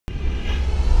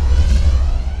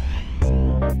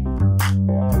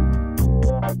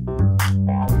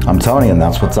I'm Tony, and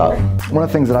that's what's up. One of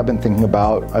the things that I've been thinking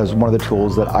about is one of the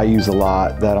tools that I use a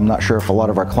lot that I'm not sure if a lot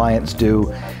of our clients do,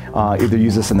 either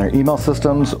use this in their email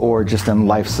systems or just in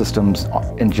life systems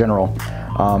in general.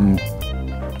 And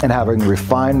having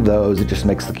refined those, it just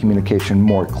makes the communication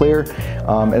more clear.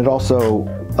 And it also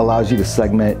allows you to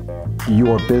segment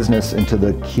your business into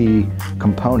the key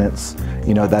components,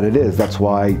 that it is. That's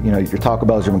why, your Taco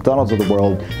Bells, your McDonald's of the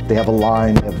world, they have a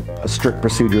line, they have a strict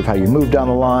procedure of how you move down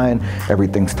the line.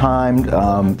 Everything's timed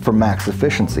for max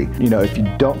efficiency. If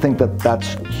you don't think that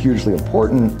that's hugely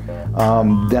important,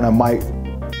 then I might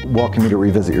welcome you to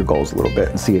revisit your goals a little bit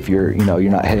and see if you're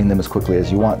not hitting them as quickly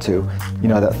as you want to.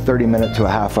 That 30 minute to a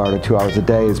half hour to 2 hours a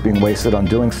day is being wasted on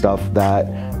doing stuff that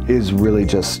is really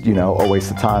just, a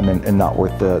waste of time and not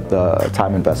worth the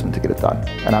time investment to get it done.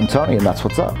 And I'm Tony, and that's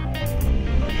what's up.